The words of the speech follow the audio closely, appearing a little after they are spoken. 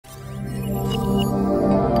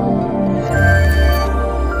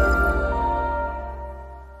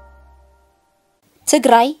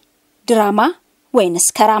ትግራይ ድራማ ወይንስ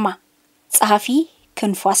ከራማ? ጸሐፊ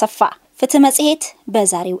ክንፉ አሰፋ። ፍትህ መጽሔት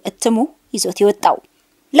በዛሬው እትሙ ይዞት ይወጣው።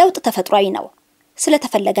 ለውጥ ተፈጥሯዊ ነው።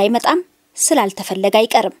 ስለተፈለገ አይመጣም፣ ስላልተፈለገ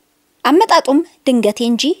አይቀርም። አመጣጡም ድንገቴ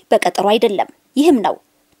እንጂ በቀጠሮ አይደለም። ይህም ነው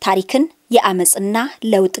ታሪክን የአመጽና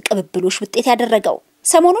ለውጥ ቅብብሎሽ ውጤት ያደረገው።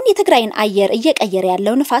 ሰሞኑን የትግራይን አየር እየቀየረ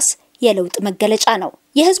ያለው ንፋስ የለውጥ መገለጫ ነው።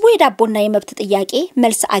 የህዝቡ የዳቦና የመብት ጥያቄ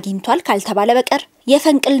መልስ አግኝቷል ካልተባለ በቀር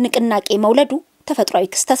የፈንቅል ንቅናቄ መውለዱ ተፈጥሯዊ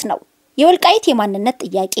ክስተት ነው። የወልቃይት የማንነት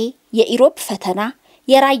ጥያቄ፣ የኢሮብ ፈተና፣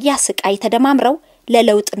 የራያ ስቃይ ተደማምረው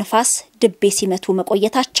ለለውጥ ንፋስ ድቤ ሲመቱ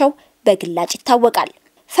መቆየታቸው በግላጭ ይታወቃል።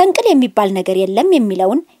 ፈንቅል የሚባል ነገር የለም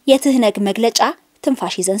የሚለውን የትህነግ መግለጫ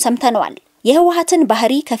ትንፋሽ ይዘን ሰምተነዋል። የህወሓትን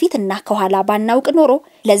ባህሪ ከፊትና ከኋላ ባናውቅ ኖሮ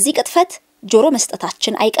ለዚህ ቅጥፈት ጆሮ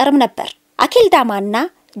መስጠታችን አይቀርም ነበር። አኬልዳማና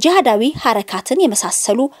ጂሃዳዊ ሐረካትን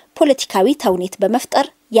የመሳሰሉ ፖለቲካዊ ተውኔት በመፍጠር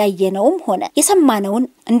ያየነውም ሆነ የሰማነውን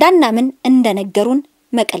እንዳናምን እንደነገሩን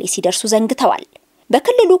መቀሌ ሲደርሱ ዘንግተዋል።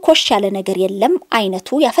 በክልሉ ኮሽ ያለ ነገር የለም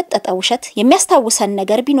አይነቱ ያፈጠጠ ውሸት የሚያስታውሰን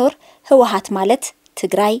ነገር ቢኖር ህወሓት ማለት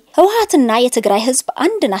ትግራይ፣ ህወሓትና የትግራይ ህዝብ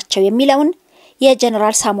አንድ ናቸው የሚለውን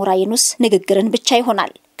የጀነራል ሳሞራ የኑስ ንግግርን ብቻ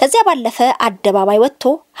ይሆናል። ከዚያ ባለፈ አደባባይ ወጥቶ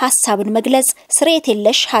ሐሳብን መግለጽ ስርየት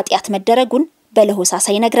የለሽ ኃጢያት መደረጉን በለሆሳሳ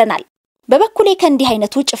ይነግረናል። በበኩሌ ከእንዲህ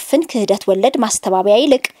አይነቱ ጭፍን ክህደት ወለድ ማስተባበያ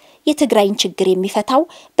ይልቅ የትግራይን ችግር የሚፈታው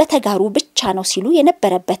በተጋሩ ብቻ ነው ሲሉ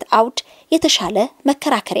የነበረበት አውድ የተሻለ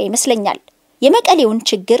መከራከሪያ ይመስለኛል። የመቀሌውን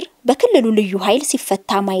ችግር በክልሉ ልዩ ኃይል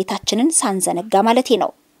ሲፈታ ማየታችንን ሳንዘነጋ ማለቴ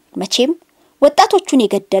ነው። መቼም ወጣቶቹን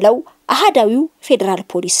የገደለው አሃዳዊው ፌደራል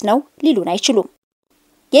ፖሊስ ነው ሊሉን አይችሉም።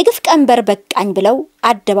 የግፍ ቀንበር በቃኝ ብለው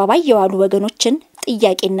አደባባይ የዋሉ ወገኖችን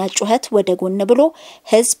ጥያቄና ጩኸት ወደ ጎን ብሎ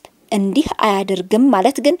ህዝብ እንዲህ አያደርግም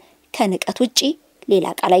ማለት ግን ከንቀት ውጪ ሌላ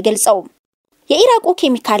ቃል አይገልጸውም። የኢራቁ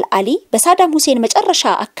ኬሚካል አሊ በሳዳም ሁሴን መጨረሻ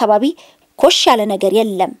አካባቢ ኮሽ ያለ ነገር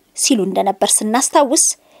የለም ሲሉ እንደነበር ስናስታውስ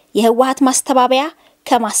የህወሓት ማስተባበያ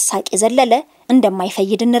ከማሳቅ የዘለለ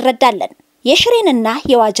እንደማይፈይድ እንረዳለን። የሽሬንና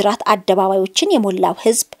የዋጅራት አደባባዮችን የሞላው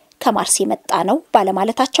ህዝብ ከማርስ የመጣ ነው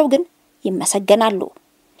ባለማለታቸው ግን ይመሰገናሉ።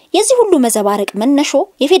 የዚህ ሁሉ መዘባረቅ መነሾ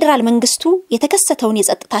የፌደራል መንግስቱ የተከሰተውን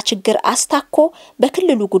የጸጥታ ችግር አስታኮ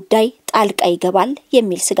በክልሉ ጉዳይ ጣልቃ ይገባል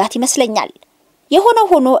የሚል ስጋት ይመስለኛል። የሆነ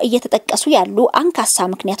ሆኖ እየተጠቀሱ ያሉ አንካሳ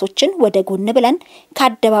ምክንያቶችን ወደ ጎን ብለን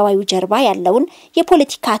ከአደባባዩ ጀርባ ያለውን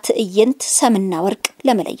የፖለቲካ ትዕይንት ሰምና ወርቅ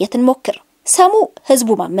ለመለየት እንሞክር። ሰሙ ህዝቡ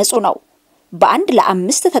ማመጹ ነው። በአንድ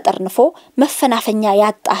ለአምስት ተጠርንፎ መፈናፈኛ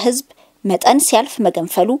ያጣ ህዝብ መጠን ሲያልፍ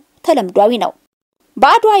መገንፈሉ ተለምዷዊ ነው።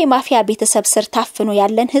 በአድዋ የማፊያ ቤተሰብ ስር ታፍኖ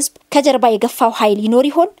ያለን ህዝብ ከጀርባ የገፋው ኃይል ይኖር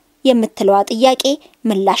ይሆን የምትለዋ ጥያቄ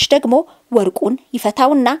ምላሽ ደግሞ ወርቁን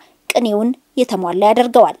ይፈታውና ቅኔውን የተሟላ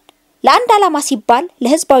ያደርገዋል። ለአንድ ዓላማ ሲባል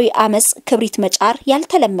ለህዝባዊ አመጽ ክብሪት መጫር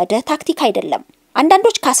ያልተለመደ ታክቲክ አይደለም።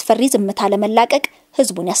 አንዳንዶች ካስፈሪ ዝምታ ለመላቀቅ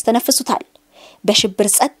ህዝቡን ያስተነፍሱታል። በሽብር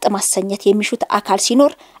ጸጥ ማሰኘት የሚሹት አካል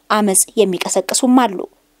ሲኖር አመጽ የሚቀሰቅሱም አሉ።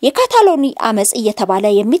 የካታሎኒ አመጽ እየተባለ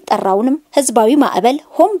የሚጠራውንም ህዝባዊ ማዕበል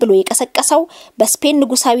ሆን ብሎ የቀሰቀሰው በስፔን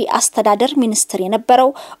ንጉሳዊ አስተዳደር ሚኒስትር የነበረው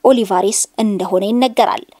ኦሊቫሬስ እንደሆነ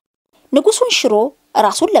ይነገራል። ንጉሱን ሽሮ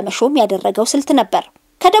ራሱን ለመሾም ያደረገው ስልት ነበር።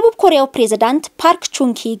 ከደቡብ ኮሪያው ፕሬዝዳንት ፓርክ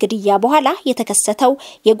ቹንኪ ግድያ በኋላ የተከሰተው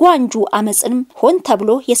የጓንጁ አመጽም ሆን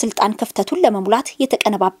ተብሎ የስልጣን ክፍተቱን ለመሙላት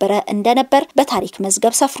የተቀነባበረ እንደነበር በታሪክ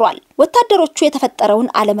መዝገብ ሰፍሯል። ወታደሮቹ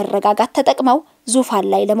የተፈጠረውን አለመረጋጋት ተጠቅመው ዙፋን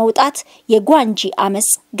ላይ ለመውጣት የጓንጂ አመጽ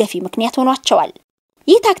ገፊ ምክንያት ሆኗቸዋል።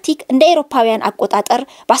 ይህ ታክቲክ እንደ አውሮፓውያን አቆጣጠር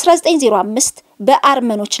በ1905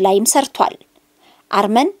 በአርመኖች ላይም ሰርቷል።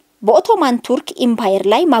 አርመን በኦቶማን ቱርክ ኢምፓየር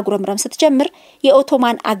ላይ ማጉረምረም ስትጀምር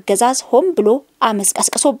የኦቶማን አገዛዝ ሆን ብሎ አመጽ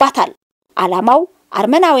ቀስቅሶባታል። ዓላማው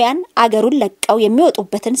አርመናውያን አገሩን ለቀው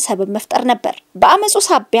የሚወጡበትን ሰበብ መፍጠር ነበር። በአመጹ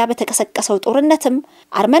ሳቢያ በተቀሰቀሰው ጦርነትም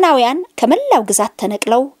አርመናውያን ከመላው ግዛት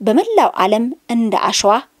ተነቅለው በመላው ዓለም እንደ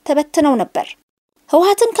አሸዋ ተበትነው ነበር።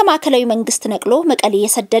 ህወሓትን ከማዕከላዊ መንግስት ነቅሎ መቀሌ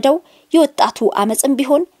የሰደደው የወጣቱ አመጽም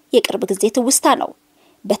ቢሆን የቅርብ ጊዜ ትውስታ ነው።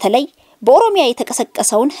 በተለይ በኦሮሚያ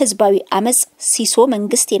የተቀሰቀሰውን ህዝባዊ አመጽ ሲሶ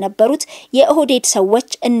መንግስት የነበሩት የኦህዴድ ሰዎች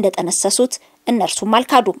እንደተነሰሱት እነርሱም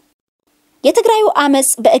አልካዱም። የትግራዩ አመጽ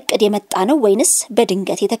በእቅድ የመጣ ነው ወይንስ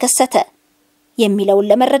በድንገት የተከሰተ የሚለውን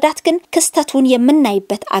ለመረዳት ግን ክስተቱን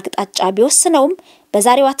የምናይበት አቅጣጫ ቢወስነውም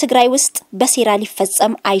በዛሬዋ ትግራይ ውስጥ በሴራ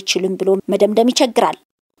ሊፈጸም አይችልም ብሎ መደምደም ይቸግራል።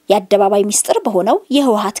 የአደባባይ ሚስጥር በሆነው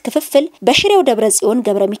የህወሓት ክፍፍል በሽሬው ደብረጽዮን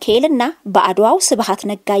ገብረሚካኤልና በአድዋው ስብሃት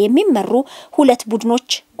ነጋ የሚመሩ ሁለት ቡድኖች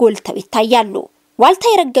ጎልተው ይታያሉ። ዋልታ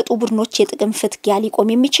የረገጡ ቡድኖች የጥቅም ፍትጊያ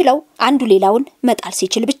ሊቆም የሚችለው አንዱ ሌላውን መጣል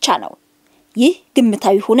ሲችል ብቻ ነው። ይህ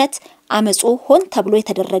ግምታዊ ሁነት አመጹ ሆን ተብሎ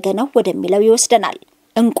የተደረገ ነው ወደሚለው ይወስደናል።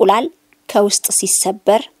 እንቁላል ከውስጥ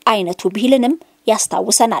ሲሰበር አይነቱ ቢልንም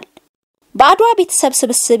ያስታውሰናል። በአድዋ ቤተሰብ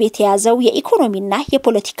ስብስብ የተያዘው የኢኮኖሚና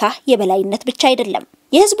የፖለቲካ የበላይነት ብቻ አይደለም።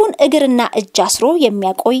 የህዝቡን እግርና እጅ አስሮ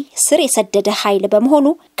የሚያቆይ ስር የሰደደ ኃይል በመሆኑ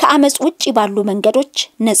ከአመጽ ውጪ ባሉ መንገዶች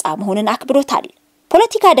ነፃ መሆንን አክብሮታል።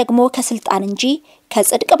 ፖለቲካ ደግሞ ከስልጣን እንጂ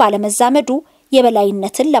ከጽድቅ ባለመዛመዱ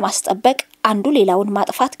የበላይነትን ለማስጠበቅ አንዱ ሌላውን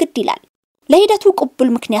ማጥፋት ግድ ይላል። ለሂደቱ ቅቡል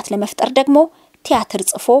ምክንያት ለመፍጠር ደግሞ ቲያትር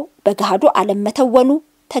ጽፎ በገሃዱ ዓለም መተወኑ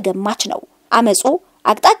ተገማች ነው። አመጹ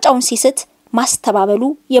አቅጣጫውን ሲስት ማስተባበሉ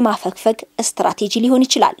የማፈግፈግ ስትራቴጂ ሊሆን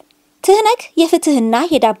ይችላል። ትህነግ የፍትህና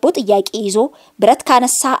የዳቦ ጥያቄ ይዞ ብረት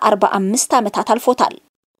ካነሳ 45 ዓመታት አልፎታል።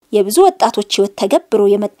 የብዙ ወጣቶች ህይወት ተገብሮ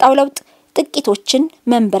የመጣው ለውጥ ጥቂቶችን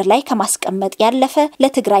መንበር ላይ ከማስቀመጥ ያለፈ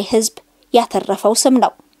ለትግራይ ህዝብ ያተረፈው ስም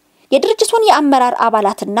ነው። የድርጅቱን የአመራር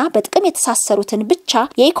አባላትና በጥቅም የተሳሰሩትን ብቻ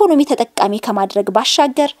የኢኮኖሚ ተጠቃሚ ከማድረግ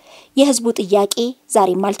ባሻገር የህዝቡ ጥያቄ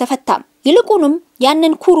ዛሬም አልተፈታም። ይልቁንም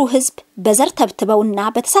ያንን ኩሩ ህዝብ በዘር ተብትበውና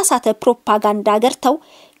በተሳሳተ ፕሮፓጋንዳ ገርተው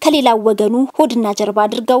ከሌላው ወገኑ ሆድና ጀርባ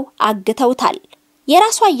አድርገው አግተውታል።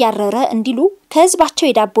 የራሷ ያረረ እንዲሉ ከህዝባቸው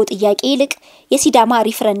የዳቦ ጥያቄ ይልቅ የሲዳማ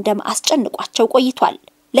ሪፈረንደም አስጨንቋቸው ቆይቷል።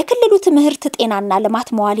 ለክልሉ ትምህርት፣ ጤናና ልማት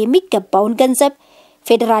መዋል የሚገባውን ገንዘብ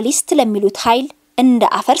ፌደራሊስት ለሚሉት ኃይል እንደ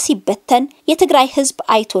አፈር ሲበተን የትግራይ ህዝብ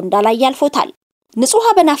አይቶ እንዳላይ ያልፎታል። ንጹሃ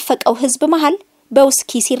በናፈቀው ህዝብ መሃል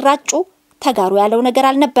በውስኪ ሲራጩ ተጋሩ ያለው ነገር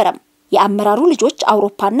አልነበረም። የአመራሩ ልጆች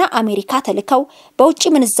አውሮፓና አሜሪካ ተልከው በውጪ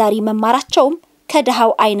ምንዛሪ መማራቸውም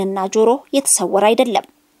ከደሃው አይንና ጆሮ የተሰወረ አይደለም።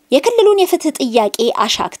 የክልሉን የፍትህ ጥያቄ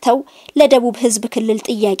አሻክተው ለደቡብ ህዝብ ክልል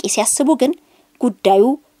ጥያቄ ሲያስቡ ግን ጉዳዩ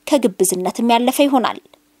ከግብዝነትም ያለፈ ይሆናል።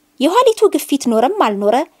 የኋሊቱ ግፊት ኖረም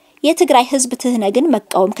አልኖረ የትግራይ ህዝብ ትህነግን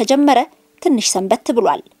መቃወም ከጀመረ ትንሽ ሰንበት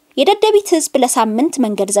ብሏል። የደደቢት ህዝብ ለሳምንት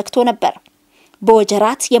መንገድ ዘግቶ ነበር።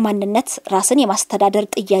 በወጀራት የማንነት ራስን የማስተዳደር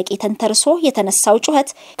ጥያቄ ተንተርሶ የተነሳው ጩኸት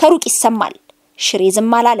ከሩቅ ይሰማል። ሽሬ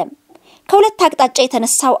ዝም አላለም። ከሁለት አቅጣጫ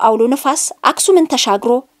የተነሳው አውሎ ንፋስ አክሱምን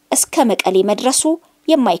ተሻግሮ እስከ መቀሌ መድረሱ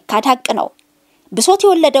የማይካድ ሀቅ ነው። ብሶት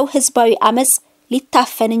የወለደው ህዝባዊ አመጽ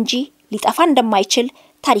ሊታፈን እንጂ ሊጠፋ እንደማይችል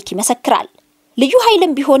ታሪክ ይመሰክራል። ልዩ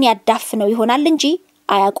ኃይልም ቢሆን ያዳፍነው ይሆናል እንጂ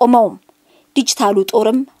አያቆመውም። ዲጂታሉ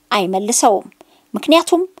ጦርም አይመልሰውም።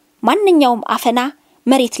 ምክንያቱም ማንኛውም አፈና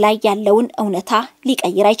መሬት ላይ ያለውን እውነታ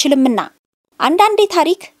ሊቀይር አይችልምና። አንዳንዴ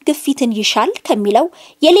ታሪክ ግፊትን ይሻል ከሚለው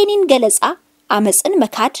የሌኒን ገለጻ አመጽን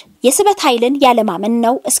መካድ የስበት ኃይልን ያለማመን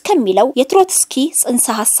ነው እስከሚለው የትሮትስኪ ጽንሰ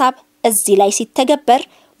ሐሳብ እዚህ ላይ ሲተገበር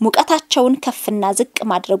ሙቀታቸውን ከፍና ዝቅ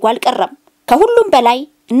ማድረጉ አልቀረም። ከሁሉም በላይ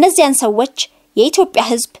እነዚያን ሰዎች የኢትዮጵያ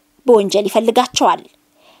ህዝብ በወንጀል ይፈልጋቸዋል።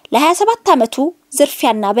 ለ27 ዓመቱ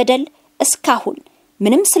ዝርፊያና በደል እስካሁን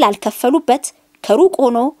ምንም ስላልከፈሉበት ከሩቅ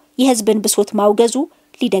ሆኖ የህዝብን ብሶት ማውገዙ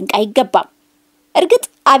ሊደንቅ አይገባም። እርግጥ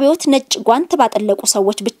አብዮት ነጭ ጓንት ባጠለቁ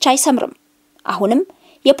ሰዎች ብቻ አይሰምርም። አሁንም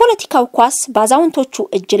የፖለቲካው ኳስ ባዛውንቶቹ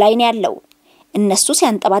እጅ ላይ ነው ያለው። እነሱ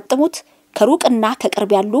ሲያንጠባጥሙት ከሩቅና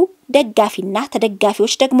ከቅርብ ያሉ ደጋፊና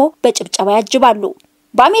ተደጋፊዎች ደግሞ በጭብጨባ ያጅባሉ።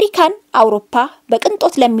 በአሜሪካን አውሮፓ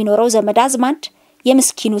በቅንጦት ለሚኖረው ዘመድ አዝማድ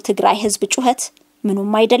የምስኪኑ ትግራይ ህዝብ ጩኸት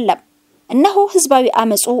ምኑም አይደለም። እነሆ ህዝባዊ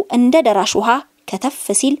አመጹ እንደ ደራሽ ውሃ ከተፍ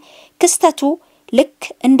ሲል ክስተቱ ልክ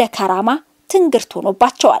እንደ ከራማ ትንግርት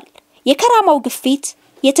ሆኖባቸዋል። የከራማው ግፊት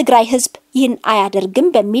የትግራይ ህዝብ ይህን አያደርግም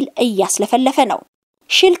በሚል እያስለፈለፈ ነው።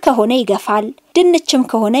 ሽል ከሆነ ይገፋል፣ ድንችም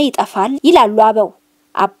ከሆነ ይጠፋል ይላሉ አበው።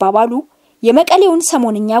 አባባሉ የመቀሌውን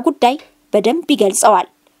ሰሞንኛ ጉዳይ በደንብ ይገልጸዋል።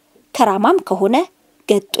 ከራማም ከሆነ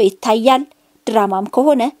ገጦ ይታያል፣ ድራማም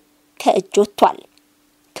ከሆነ ከእጅ ወጥቷል።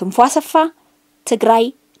 ክንፉ አሰፋ ትግራይ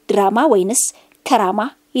ድራማ ወይንስ ከራማ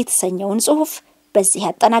የተሰኘውን ጽሑፍ በዚህ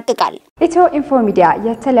ያጠናቅቃል። ኢትዮኢንፎ ሚዲያ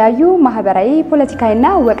የተለያዩ ማህበራዊ፣ ፖለቲካዊና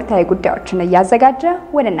ወቅታዊ ጉዳዮችን ያዘጋጀ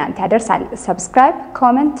ወደ እናንተ ያደርሳል። ሰብስክራይብ፣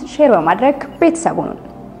 ኮሜንት፣ ሼር በማድረግ ቤተሰቡን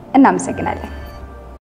እናመሰግናለን።